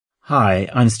Hi,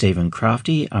 I'm Stephen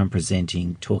Crafty. I'm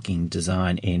presenting Talking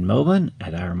Design in Melbourne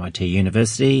at RMIT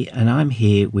University, and I'm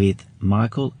here with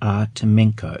Michael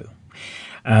Artemenko.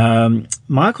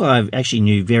 Michael I actually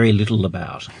knew very little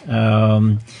about.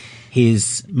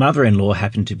 His mother-in-law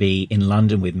happened to be in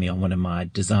London with me on one of my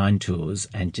design tours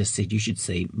and just said, you should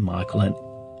see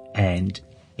Michael and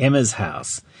Emma's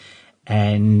house.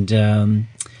 And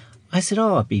I said,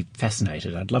 I'd be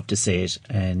fascinated. I'd love to see it.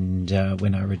 And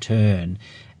when I return...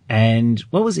 And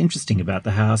what was interesting about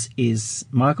the house is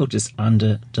Michael just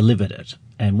under-delivered it.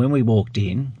 And when we walked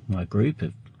in, my group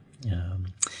of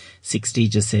 60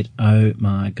 just said, oh,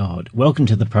 my God. Welcome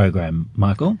to the program,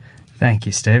 Michael. Thank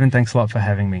you, Stephen. Thanks a lot for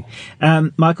having me.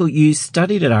 Michael, you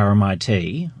studied at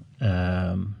RMIT,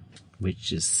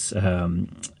 which is... and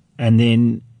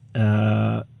then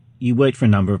you worked for a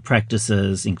number of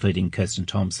practices, including Kirsten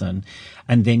Thompson,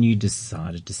 and then you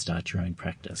decided to start your own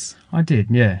practice. I did,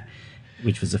 yeah.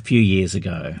 Which was a few years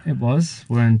ago. It was.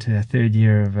 We're into our third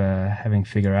year of having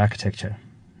figure architecture.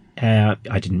 I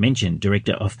didn't mention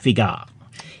director of Figure,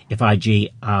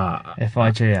 F-I-G-R.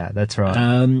 F-I-G-R, that's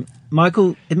right.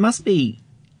 Michael, it must be,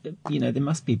 there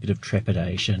must be a bit of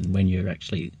trepidation when you're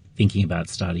actually thinking about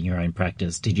starting your own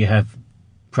practice. Did you have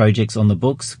projects on the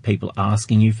books, people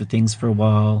asking you for things for a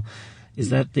while? Is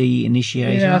that the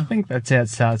initiator? Yeah, I think that's how it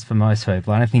starts for most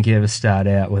people. I don't think you ever start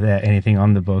out without anything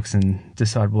on the books and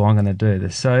decide, well, I'm going to do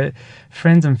this. So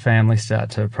friends and family start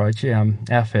to approach you.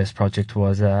 Our first project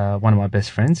was one of my best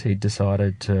friends. He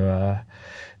decided to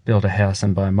build a house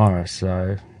in Beaumaris.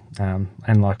 So,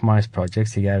 and like most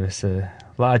projects, he gave us a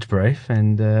large brief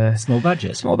and... Small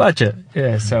budget. Small budget,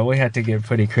 yeah. So we had to get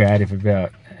pretty creative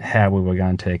about how we were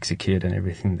going to execute and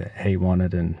everything that he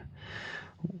wanted and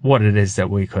what it is that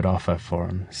we could offer for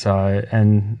him. So,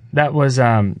 and that was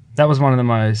one of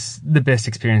the best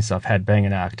experiences I've had being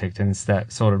an architect, and it's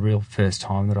that sort of real first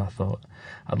time that I thought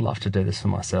I'd love to do this for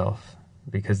myself,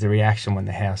 because the reaction when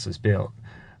the house was built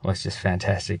was just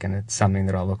fantastic, and it's something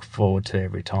that I look forward to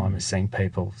every time, is seeing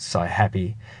people so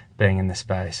happy being in the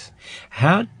space.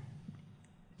 How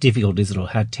difficult is it, or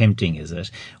how tempting is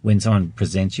it when someone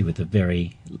presents you with a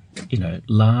very,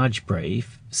 large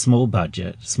brief, small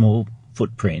budget, small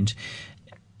footprint,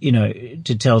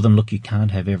 to tell them, look, you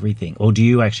can't have everything? Or do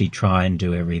you actually try and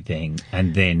do everything?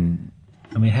 And then,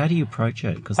 how do you approach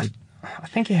it? Because I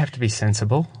think you have to be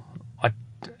sensible.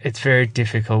 It's very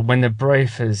difficult when the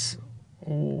brief is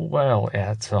well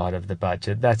outside of the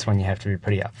budget. That's when you have to be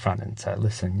pretty upfront and say,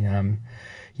 listen,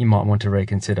 you might want to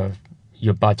reconsider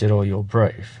your budget or your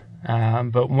brief.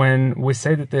 But when we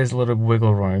see that there's a little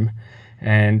wiggle room,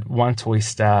 and once we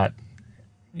start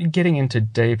getting into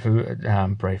deeper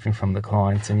briefing from the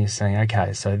clients, and you're saying,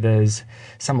 okay, so there's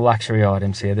some luxury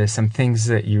items here, there's some things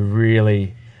that you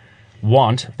really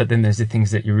want, but then there's the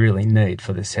things that you really need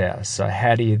for this house. So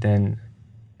how do you then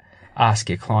ask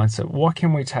your clients, so what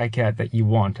can we take out that you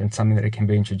want and something that it can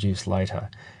be introduced later,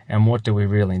 and what do we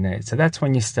really need? So that's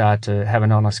when you start to have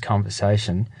an honest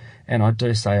conversation. And I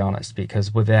do say honest,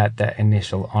 because without that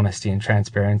initial honesty and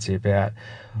transparency about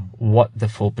what the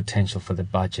full potential for the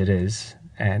budget is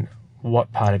and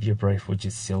what part of your brief would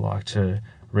you still like to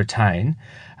retain,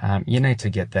 you need to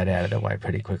get that out of the way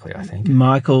pretty quickly, I think.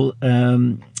 Michael,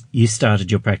 you started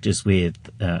your practice with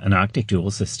an architect who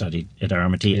also studied at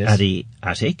RMIT, yes. Adi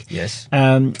Attic. Yes.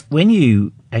 When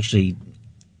you actually,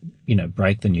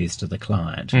 break the news to the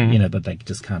client, but they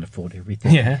just can't afford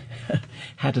everything. Yeah.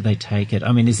 How do they take it?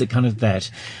 Is it kind of that,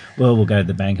 well, we'll go to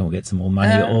the bank and we'll get some more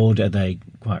money, or are they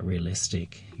quite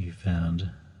realistic, you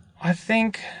found? I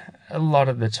think a lot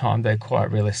of the time they're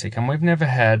quite realistic, and we've never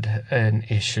had an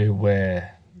issue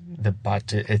where the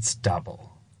budget, it's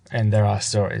double. And there are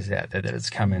stories out there that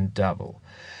it's come in double.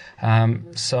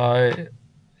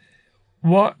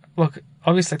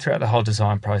 Obviously throughout the whole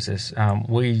design process,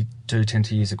 we do tend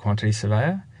to use a quantity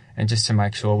surveyor, and just to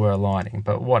make sure we're aligning.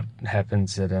 But what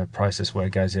happens at a process where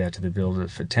it goes out to the builder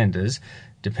for tenders,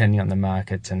 depending on the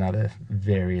markets and other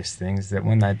various things, that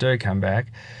when they do come back,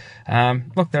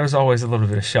 there is always a little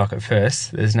bit of shock at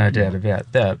first. There's no doubt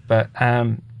about that. But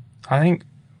I think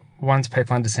once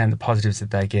people understand the positives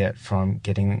that they get from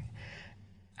getting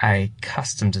a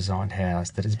custom designed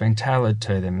house that has been tailored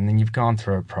to them, and then you've gone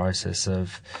through a process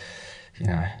of,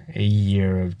 a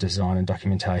year of design and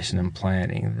documentation and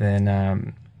planning,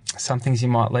 then some things you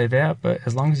might leave out, but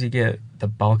as long as you get the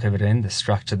bulk of it in, the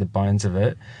structure, the bones of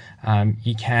it,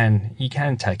 you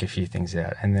can take a few things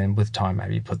out, and then with time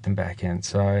maybe put them back in.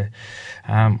 So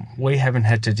we haven't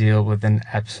had to deal with an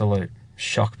absolute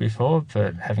shock before,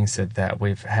 but having said that,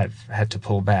 we've had to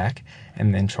pull back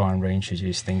and then try and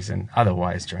reintroduce things in other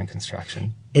ways during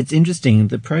construction. It's interesting,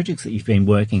 the projects that you've been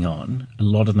working on, a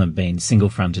lot of them have been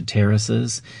single-fronted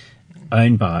terraces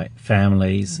owned by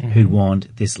families who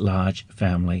want this large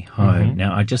family home.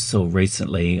 Now, I just saw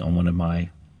recently on one of my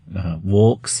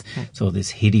walks, saw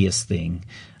this hideous thing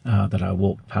that I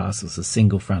walked past. It was a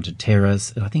single-fronted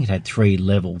terrace. I think it had 3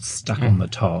 levels stuck on the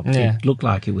top. Yeah. It looked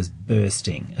like it was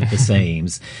bursting at the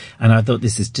seams. And I thought,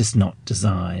 this is just not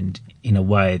designed in a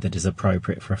way that is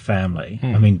appropriate for a family.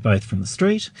 I mean, both from the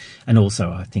street and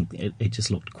also I think it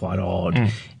just looked quite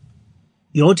odd.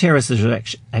 Your terraces are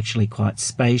actually quite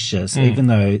spacious, even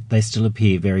though they still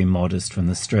appear very modest from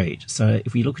the street. So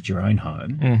if we look at your own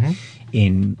home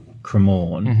in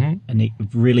Cremorne, a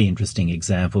really interesting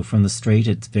example from the street,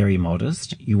 it's very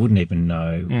modest. You wouldn't even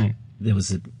know there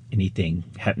was anything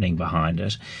happening behind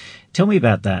it. Tell me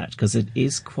about that, because it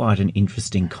is quite an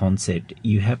interesting concept.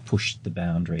 You have pushed the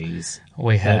boundaries.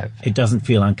 We have. It doesn't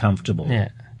feel uncomfortable. Yeah.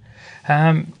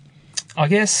 I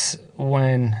guess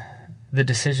when the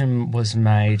decision was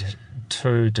made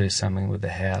to do something with the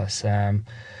house, the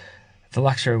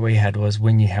luxury we had was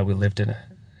we knew how we lived in it,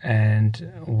 and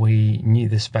we knew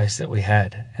the space that we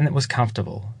had, and it was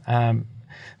comfortable.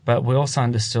 But we also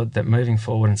understood that moving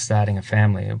forward and starting a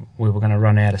family, we were going to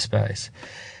run out of space.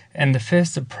 And the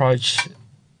first approach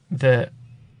that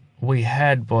we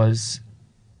had was,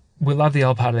 we loved the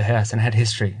old part of the house, and it had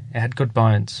history. It had good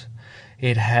bones.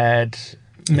 It had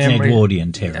memory. It's an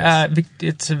Edwardian terrace.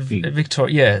 It's a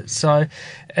Victoria, yeah. So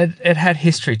it had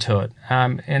history to it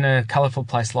in a colourful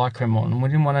place like Cremorne, and we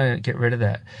didn't want to get rid of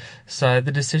that. So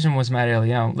the decision was made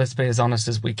early on, let's be as honest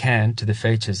as we can to the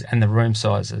features and the room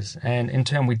sizes. And in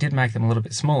turn, we did make them a little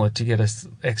bit smaller to get us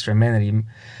extra amenity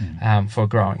for a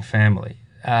growing family.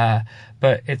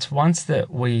 But it's once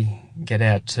that we get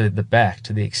out to the back,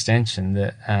 to the extension,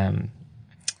 that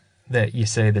that you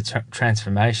see the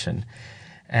transformation.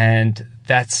 And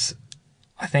that's,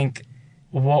 I think,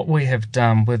 what we have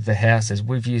done with the house is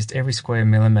we've used every square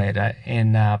millimetre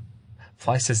in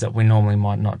places that we normally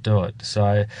might not do it.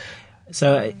 So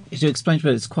to explain to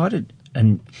you, it's quite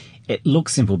it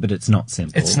looks simple, but it's not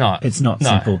simple. It's not. It's not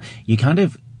simple. You kind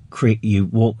of you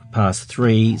walk past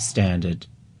 3 standard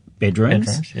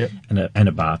bedrooms yep. and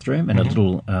a bathroom and a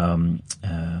little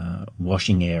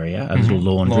washing area, a little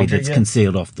laundry that's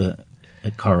concealed off the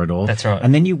corridor. That's right.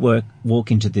 And then you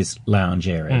walk into this lounge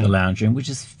area, the lounge room, which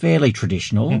is fairly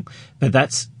traditional, but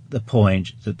that's the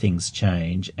point that things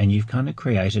change. And you've kind of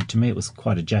created, to me, it was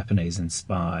quite a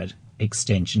Japanese-inspired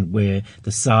extension where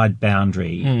the side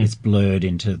boundary is blurred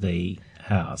into the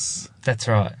house. That's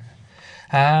right.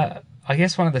 I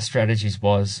guess one of the strategies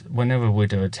was, whenever we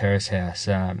do a terrace house,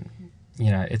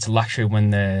 it's a luxury when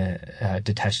they're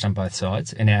detached on both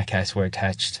sides. In our case, we're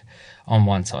attached on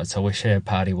one side, so we share a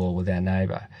party wall with our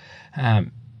neighbour.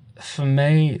 For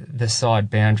me, the side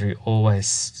boundary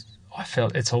I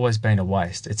felt it's always been a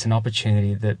waste. It's an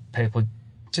opportunity that people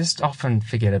just often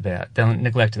forget about. They'll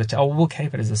neglect it. We'll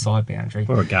keep it as a side boundary.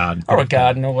 Or a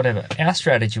garden. Or whatever. Our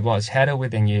strategy was, how do we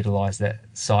then utilise that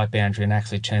side boundary and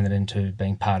actually turn it into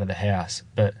being part of the house,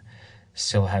 but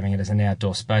still having it as an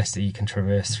outdoor space that you can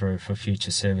traverse through for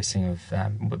future servicing of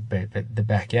the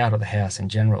backyard of the house in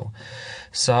general.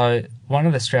 So one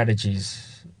of the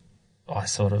strategies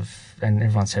and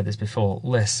everyone said this before,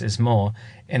 less is more.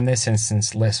 In this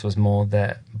instance, less was more,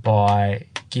 that by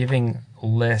giving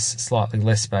slightly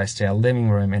less space to our living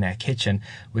room and our kitchen,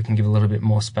 we can give a little bit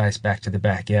more space back to the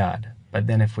backyard. But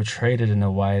then if we treat it in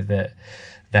a way that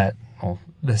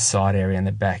the side area in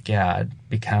the backyard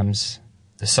becomes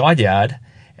the side yard,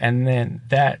 and then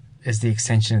that is the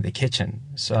extension of the kitchen.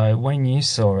 So when you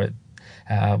saw it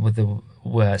with the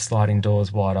sliding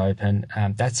doors wide open,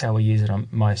 that's how we use it on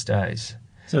most days.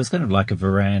 So it's kind of like a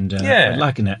veranda,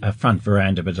 like a front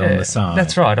veranda, but on the side.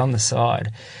 That's right, on the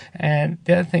side. And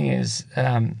the other thing is,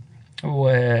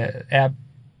 where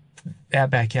our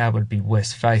backyard would be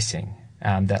west facing,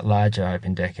 that larger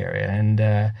open deck area, and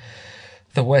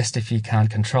the west, if you can't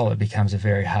control it, becomes a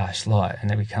very harsh light, and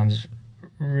it becomes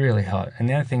really hot. And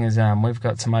the other thing is, we've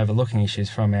got some overlooking issues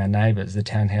from our neighbours, the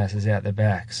townhouses out the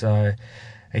back. So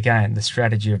again, the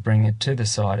strategy of bringing it to the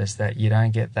side is that you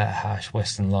don't get that harsh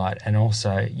western light, and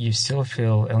also you still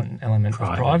feel an element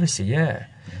of privacy. Yeah.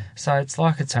 So it's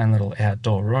like its own little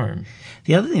outdoor room.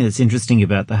 The other thing that's interesting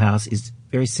about the house is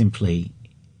very simply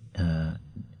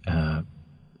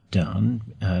done,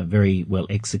 very well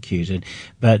executed,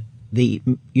 but the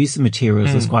use of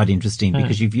materials is quite interesting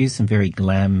because you've used some very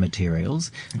glam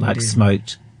materials like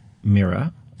smoked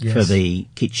mirror for the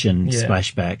kitchen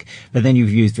splashback, but then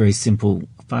you've used very simple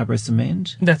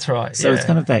fibrocement. That's right. So yeah. it's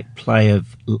kind of that play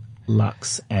of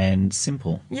luxe and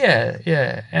simple.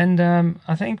 Yeah. And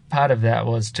I think part of that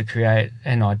was to create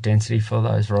an identity for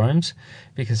those rooms,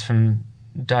 because from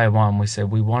day one we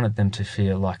said we wanted them to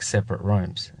feel like separate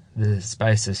rooms. The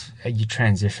spaces, you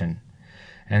transition.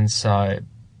 And so,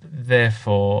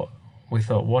 therefore, we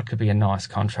thought what could be a nice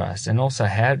contrast, and also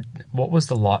what was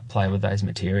the light play with those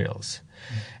materials.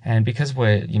 And because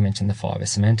you mentioned the fibre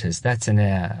cementers, that's in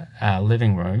our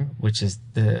living room, which is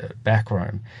the back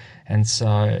room. And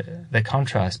so the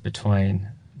contrast between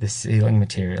the ceiling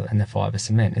material and the fibre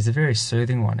cement is a very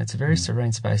soothing one. It's a very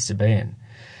serene space to be in.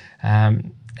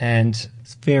 And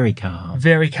it's very calm.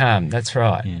 Very calm, that's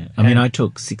right. Yeah. I mean, I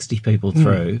took 60 people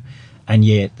through, and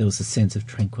yet there was a sense of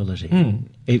tranquility.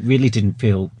 It really didn't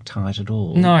feel tight at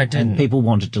all. No, it didn't. And people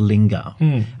wanted to linger.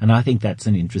 And I think that's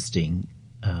an interesting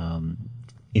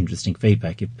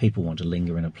feedback. If people want to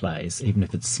linger in a place, even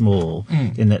if it's small,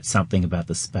 then that's something about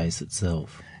the space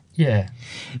itself. Yeah.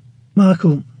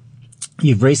 Michael,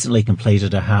 you've recently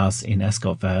completed a house in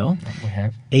Ascot Vale. We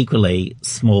have. Equally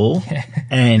small.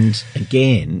 And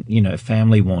again,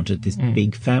 family wanted this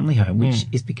big family home, which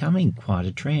is becoming quite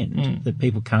a trend, that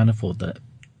people can't afford the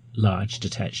large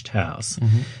detached house.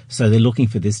 So they're looking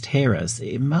for this terrace.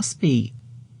 It must be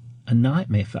a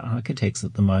nightmare for architects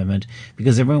at the moment,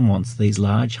 because everyone wants these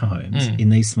large homes in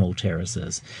these small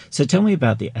terraces. So tell me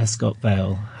about the Ascot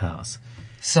Vale house.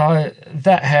 So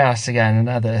that house, again,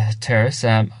 another terrace,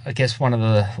 I guess one of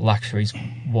the luxuries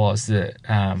was that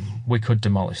we could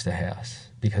demolish the house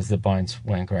because the bones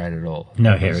weren't great at all.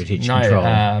 No heritage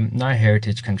control. No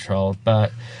heritage control,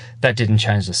 but that didn't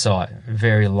change the site.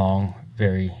 Very long,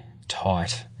 very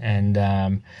tight.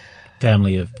 And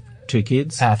family of 2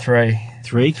 kids? Three.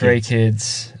 3 kids? 3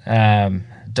 kids,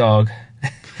 dog.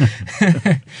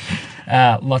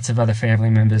 Lots of other family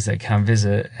members that come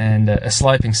visit, and a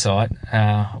sloping site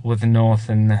with the north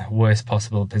in the worst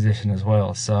possible position as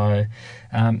well. So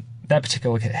that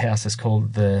particular house is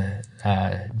called the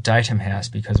datum house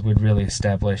because we'd really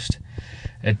established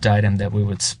a datum that we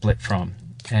would split from.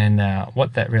 And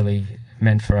what that really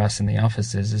meant for us in the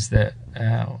offices is that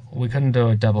we couldn't do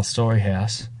a double-storey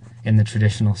house in the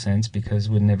traditional sense because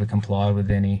we'd never comply with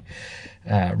any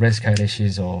res code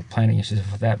issues or planning issues, or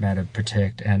for that matter,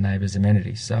 protect our neighbours'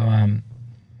 amenities. So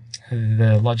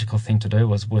the logical thing to do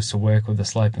was to work with the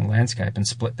sloping landscape and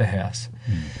split the house.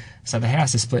 So the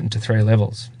house is split into 3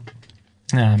 levels.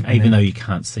 Even though you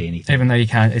can't see anything. Even though you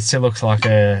can't, it still looks like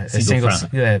a single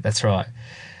front. Yeah, that's right.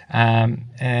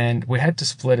 And we had to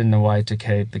split in a way to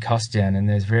keep the cost down, and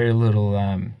there's very little,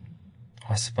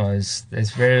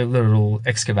 there's very little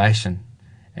excavation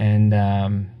and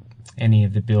any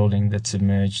of the building that's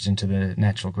emerged into the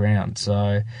natural ground.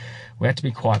 So we had to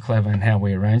be quite clever in how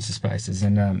we arrange the spaces.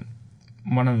 And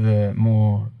one of the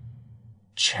more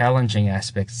challenging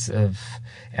aspects of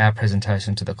our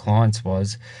presentation to the clients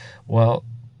was, well,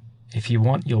 if you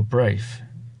want your brief,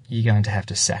 you're going to have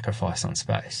to sacrifice on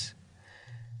space.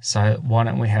 So why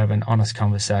don't we have an honest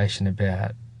conversation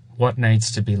about what needs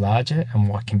to be larger and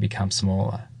what can become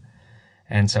smaller?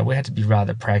 And so we had to be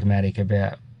rather pragmatic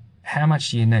about how much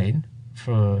do you need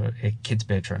for a kid's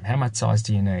bedroom? How much size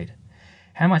do you need?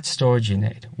 How much storage do you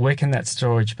need? Where can that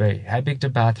storage be? How big do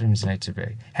bathrooms need to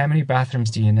be? How many bathrooms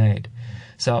do you need?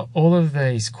 So all of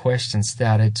these questions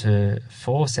started to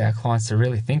force our clients to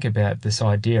really think about this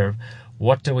idea of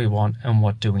what do we want and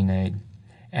what do we need?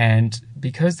 And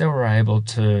because they were able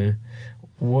to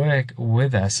work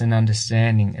with us in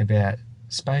understanding about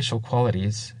spatial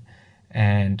qualities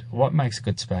and what makes a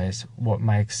good space, what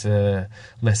makes a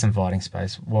less inviting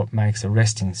space, what makes a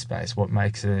resting space, what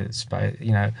makes a space,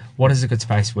 what is a good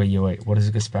space where you eat, what is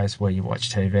a good space where you watch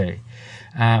TV.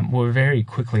 We're very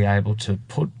quickly able to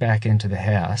put back into the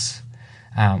house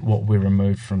what we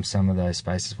removed from some of those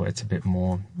spaces where it's a bit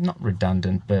more, not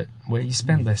redundant, but where you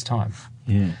spend less time.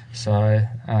 Yeah. So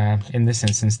in this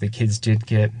instance, the kids did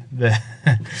get the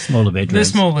smaller bedrooms. The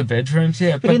smaller bedrooms,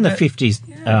 yeah. But in the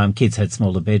 50s, kids had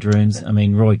smaller bedrooms. I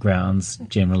mean, Roy Grounds,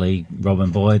 generally,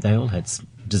 Robin Boyd, they all had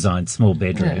designed small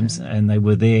bedrooms, and they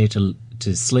were there to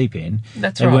sleep in.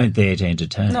 That's they right. weren't there to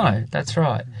entertain. No, that's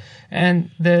right.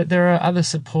 And there are other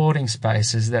supporting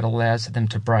spaces that allows them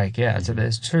to break out. So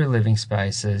there's 2 living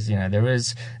spaces. There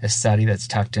is a study that's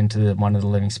tucked into one of the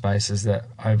living spaces that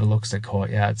overlooks the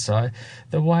courtyard. So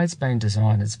the way it's been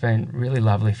designed, it's been really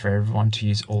lovely for everyone to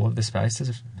use all of the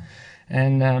spaces.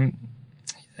 And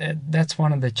that's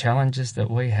one of the challenges that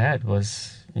we had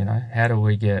was, how do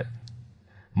we get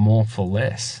more for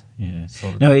less? Yeah.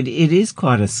 No, it is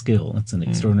quite a skill. It's an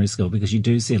extraordinary skill because you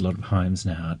do see a lot of homes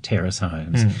now, terrace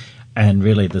homes, and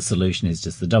really the solution is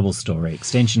just the double-story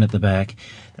extension at the back.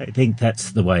 I think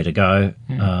that's the way to go.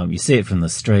 You see it from the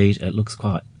street; it looks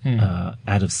quite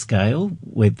out of scale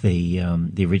with the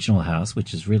original house,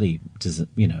 which is really,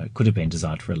 could have been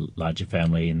designed for a larger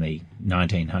family in the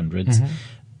 1900s,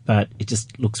 but it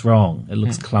just looks wrong. It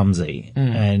looks clumsy,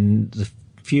 and the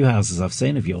few houses I've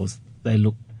seen of yours, they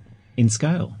look in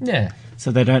scale. Yeah.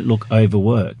 So they don't look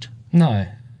overworked. No.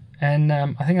 And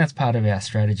I think that's part of our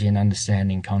strategy in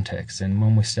understanding context. And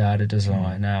when we start a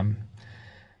design,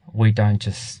 we don't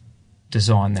just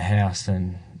design the house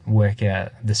and work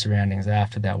out the surroundings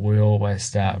after that. We always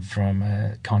start from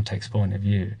a context point of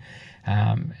view.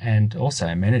 And also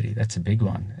amenity, that's a big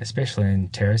one, especially in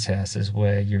terrace houses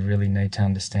where you really need to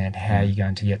understand how you're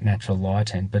going to get natural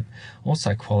light in, but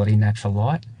also quality natural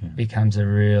light becomes a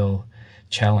real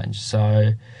challenge.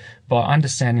 So by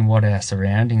understanding what our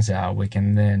surroundings are, we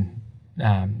can then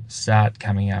start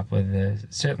coming up with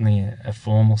certainly a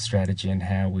formal strategy in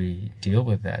how we deal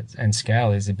with that. And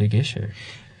scale is a big issue.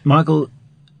 Michael,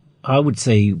 I would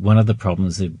see one of the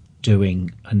problems of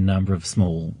doing a number of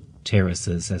small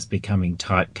terraces as becoming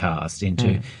typecast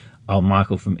into,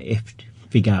 Michael from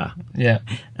Figure. Yeah.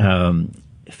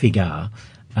 Figure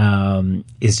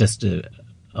is just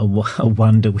a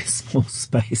wonder with small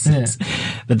spaces. Yeah.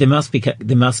 But there must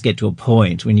get to a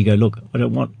point when you go, look, I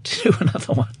don't want to do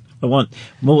another one. I want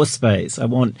more space. I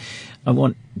want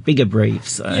bigger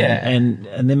briefs. And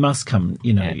there must come,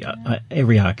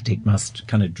 every architect must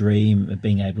kind of dream of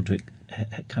being able to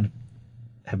kind of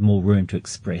have more room to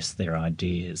express their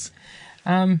ideas.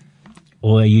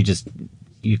 Or are you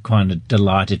kind of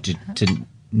delighted to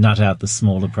nut out the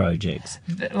smaller projects?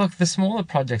 Look, the smaller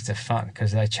projects are fun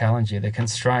because they challenge you. The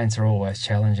constraints are always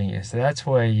challenging you. So that's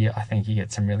where I think you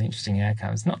get some really interesting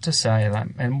outcomes. Not to say,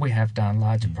 and we have done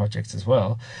larger projects as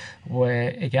well, where,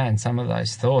 again, some of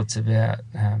those thoughts about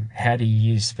how do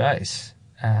you use space,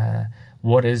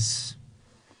 what's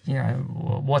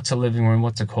a living room,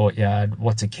 what's a courtyard,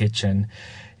 what's a kitchen.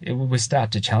 We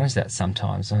start to challenge that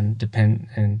sometimes,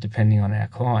 depending on our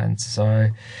clients.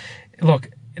 So, look,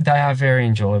 they are very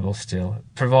enjoyable still,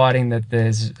 providing that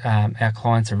there's our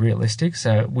clients are realistic.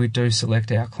 So we do select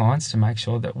our clients to make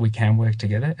sure that we can work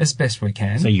together as best we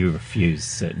can. So you refuse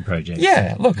certain projects?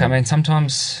 Yeah, look, I mean,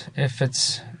 sometimes you're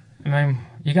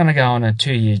going to go on a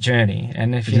 2-year journey,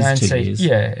 and if you don't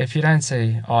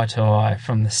see eye to eye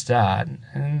from the start,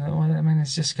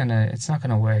 it's not going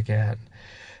to work out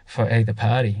for either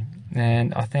party.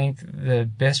 And I think the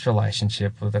best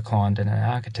relationship with a client and an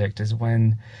architect is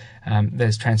when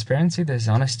there's transparency, there's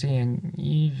honesty, and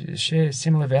you share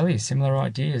similar values, similar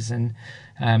ideas. And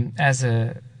as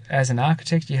an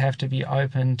architect, you have to be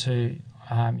open to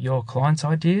your client's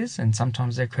ideas and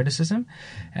sometimes their criticism.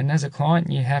 And as a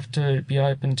client, you have to be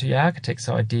open to your architect's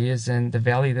ideas and the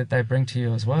value that they bring to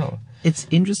you as well. It's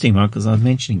interesting, Mark, because I was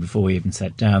mentioning before we even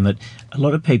sat down that a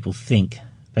lot of people think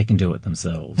they can do it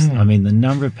themselves. I mean, the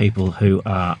number of people who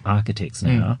are architects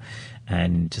now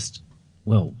and just,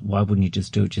 well, why wouldn't you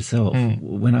just do it yourself?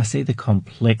 When I see the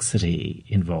complexity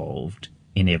involved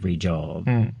in every job,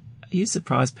 are you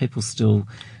surprised people still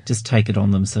just take it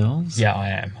on themselves? Yeah,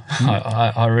 I am.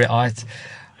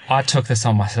 I took this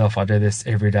on myself. I do this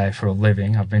every day for a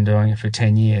living. I've been doing it for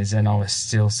 10 years, and I was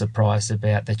still surprised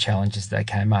about the challenges that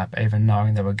came up, even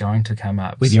knowing they were going to come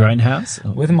up. With your own house?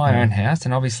 With my own house,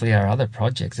 and obviously our other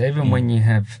projects. Even when you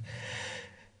have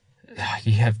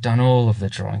done all of the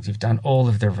drawings, you've done all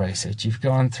of the research, you've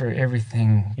gone through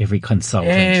everything. Every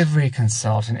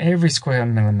consultant, every square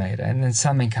millimetre, and then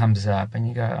something comes up and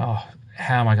you go, oh,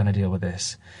 how am I going to deal with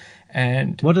this?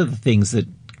 And what are the things that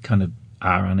kind of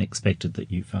are unexpected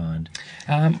that you find?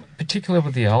 Particularly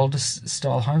with the older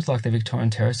style homes like the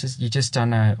Victorian terraces, you just don't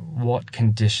know what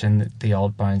condition that the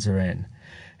old bones are in.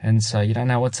 And so you don't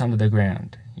know what's under the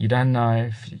ground. You don't know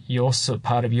if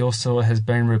part of your sewer has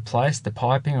been replaced, the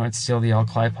piping, or it's still the old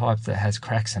clay pipe that has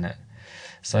cracks in it.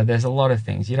 So there's a lot of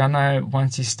things. You don't know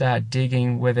once you start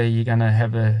digging whether you're going to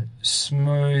have a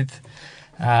smooth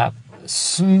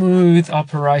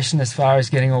operation as far as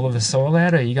getting all of the soil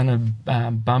out, or you're going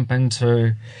to bump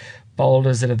into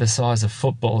boulders that are the size of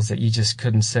footballs that you just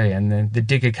couldn't see, and then the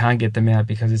digger can't get them out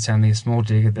because it's only a small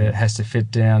digger that has to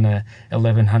fit down a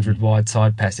 1100 wide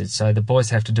side passage, so the boys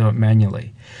have to do it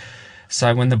manually.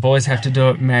 So when the boys have to do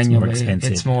it manually,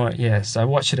 it's more so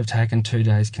what should have taken 2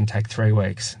 days can take 3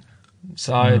 weeks.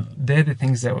 So they're the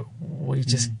things that we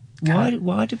just can't.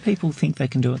 Why do people think they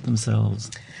can do it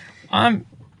themselves?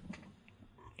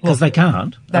 Because they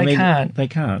can't. They can't. They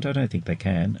can't. I don't think they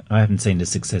can. I haven't seen a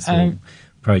successful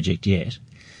project yet.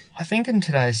 I think in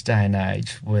today's day and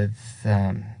age with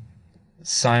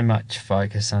so much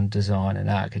focus on design and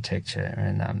architecture,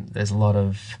 and there's a lot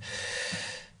of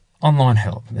online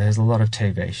help. There's a lot of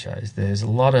TV shows. There's a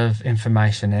lot of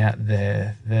information out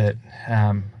there that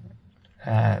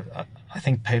I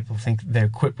think people think they're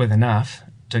equipped with enough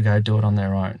to go do it on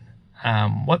their own.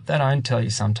 What they don't tell you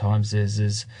sometimes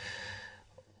is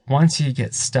once you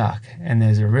get stuck and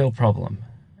there's a real problem,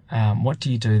 what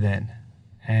do you do then?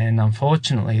 And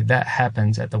unfortunately, that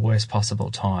happens at the worst possible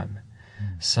time.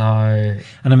 So,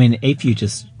 and I mean, if you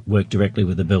just work directly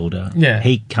with the builder,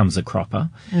 he comes a cropper,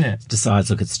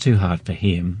 decides, look, it's too hard for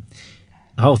him,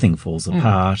 the whole thing falls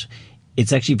apart.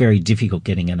 It's actually very difficult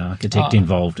getting an architect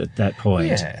involved at that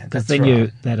point, because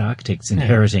then that architect's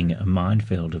inheriting a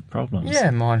minefield of problems. Yeah,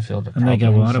 minefield of problems. And they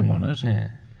go, well, I don't want it. Yeah.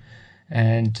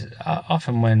 And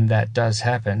often when that does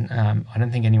happen, I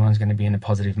don't think anyone's going to be in a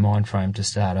positive mind frame to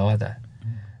start either.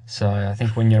 So I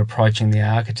think when you're approaching the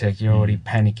architect, you're already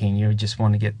panicking. You just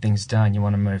want to get things done. You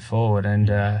want to move forward, and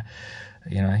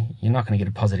you're not going to get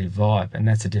a positive vibe, and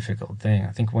that's a difficult thing.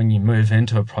 I think when you move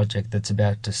into a project that's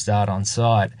about to start on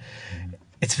site,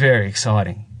 it's very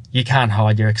exciting. You can't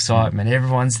hide your excitement.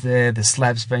 Everyone's there. The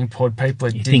slab's being poured. People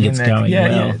are digging. It's going well.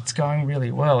 Yeah, it's going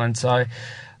really well, and so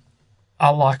I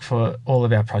like for all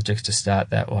of our projects to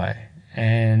start that way.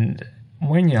 And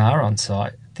when you are on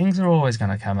site, things are always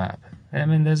going to come up. I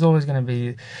mean, there's always going to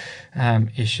be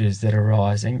issues that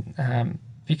arise, and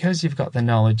because you've got the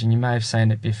knowledge and you may have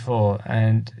seen it before,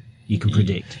 and you can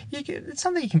predict. It's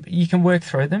something you can work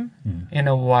through them in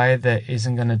a way that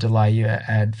isn't going to delay you or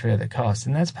add further cost.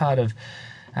 And that's part of,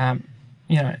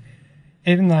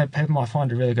 even though people might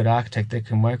find a really good architect that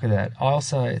can work with that, I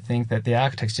also think that the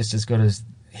architect's just as good as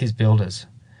his builders,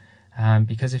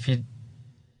 because if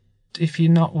you're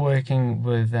not working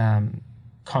with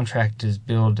contractors,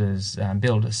 builders,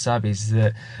 subbies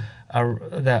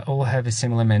that all have a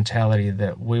similar mentality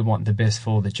that we want the best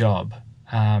for the job,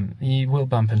 you will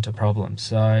bump into problems.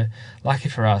 So, lucky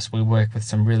for us, we work with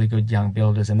some really good young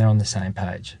builders, and they're on the same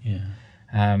page. Yeah.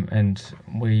 And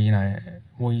we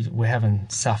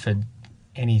haven't suffered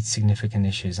any significant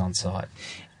issues on site.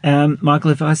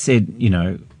 Michael, if I said,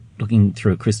 looking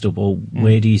through a crystal ball,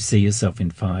 where do you see yourself in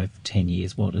 5-10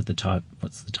 years? What's the type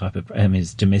of,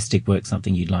 is domestic work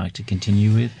something you'd like to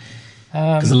continue with?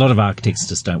 Because a lot of architects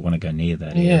just don't want to go near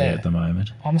that area at the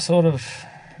moment. I'm sort of,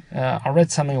 I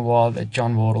read something a while that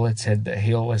John Wardle had said that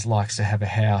he always likes to have a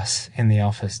house in the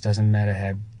office, doesn't matter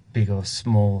how big or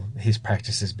small his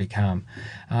practices become.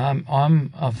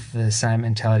 I'm of the same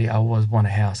mentality. I always want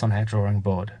a house on our drawing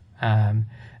board.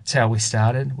 It's how we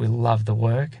started. We love the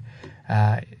work.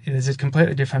 There's a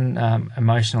completely different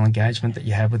emotional engagement that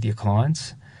you have with your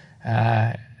clients,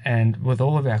 and with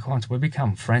all of our clients, we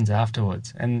become friends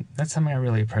afterwards, and that's something I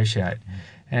really appreciate.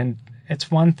 And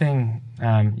it's one thing,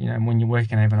 when you're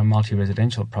working even on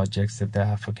multi-residential projects that they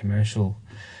are for commercial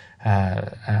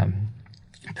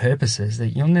purposes, that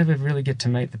you'll never really get to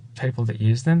meet the people that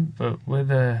use them. But with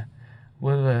a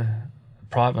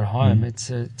private home, it's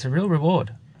a real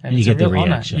reward, and you it's a get real the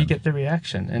honour. reaction. You get the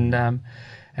reaction,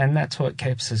 and that's what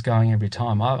keeps us going every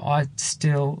time. I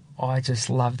just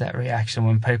love that reaction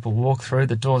when people walk through,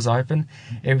 the doors open,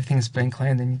 everything's been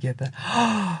cleaned, and you get that.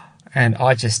 And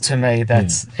to me,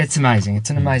 it's amazing. It's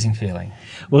an amazing feeling.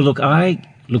 Well, look, I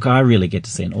really get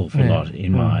to see an awful lot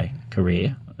in my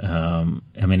career.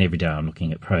 Every day I'm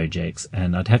looking at projects,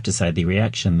 and I'd have to say the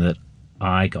reaction that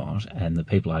I got and the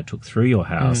people I took through your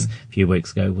house a few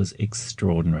weeks ago was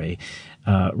extraordinary,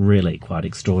 really quite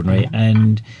extraordinary.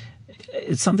 And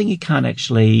it's something you can't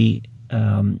actually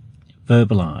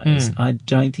verbalise. I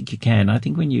don't think you can. I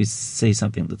think when you see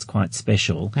something that's quite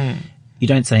special, you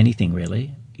don't say anything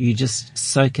really. You just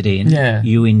soak it in. Yeah.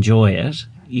 You enjoy it.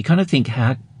 You kind of think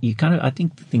I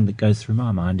think the thing that goes through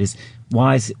my mind is,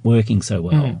 why is it working so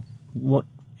well?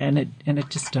 And it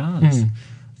just does.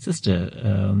 It's just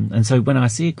and so when I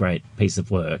see a great piece of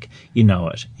work, you know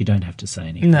it. You don't have to say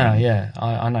anything. No, yeah,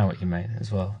 I know what you mean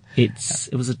as well. It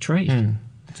was a treat.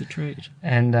 It's a treat.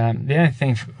 And the only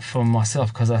thing for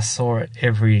myself, because I saw it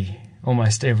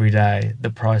almost every day, the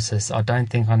process, I don't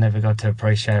think I never got to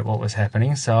appreciate what was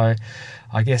happening. So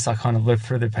I guess I kind of lived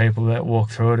through the people that walk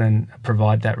through it and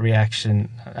provide that reaction,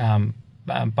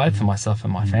 both for myself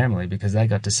and my family, because they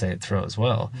got to see it through as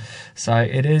well. So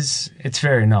it's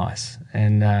very nice.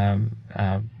 And,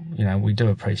 we do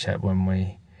appreciate when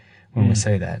we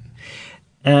see that.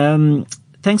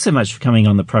 Thanks so much for coming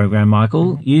on the program,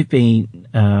 Michael.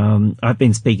 I've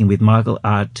been speaking with Michael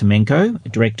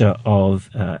Artemenko, Director of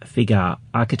Figar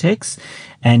Architects,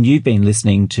 and you've been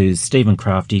listening to Stephen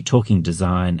Crafty talking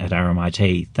design at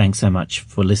RMIT. Thanks so much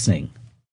for listening.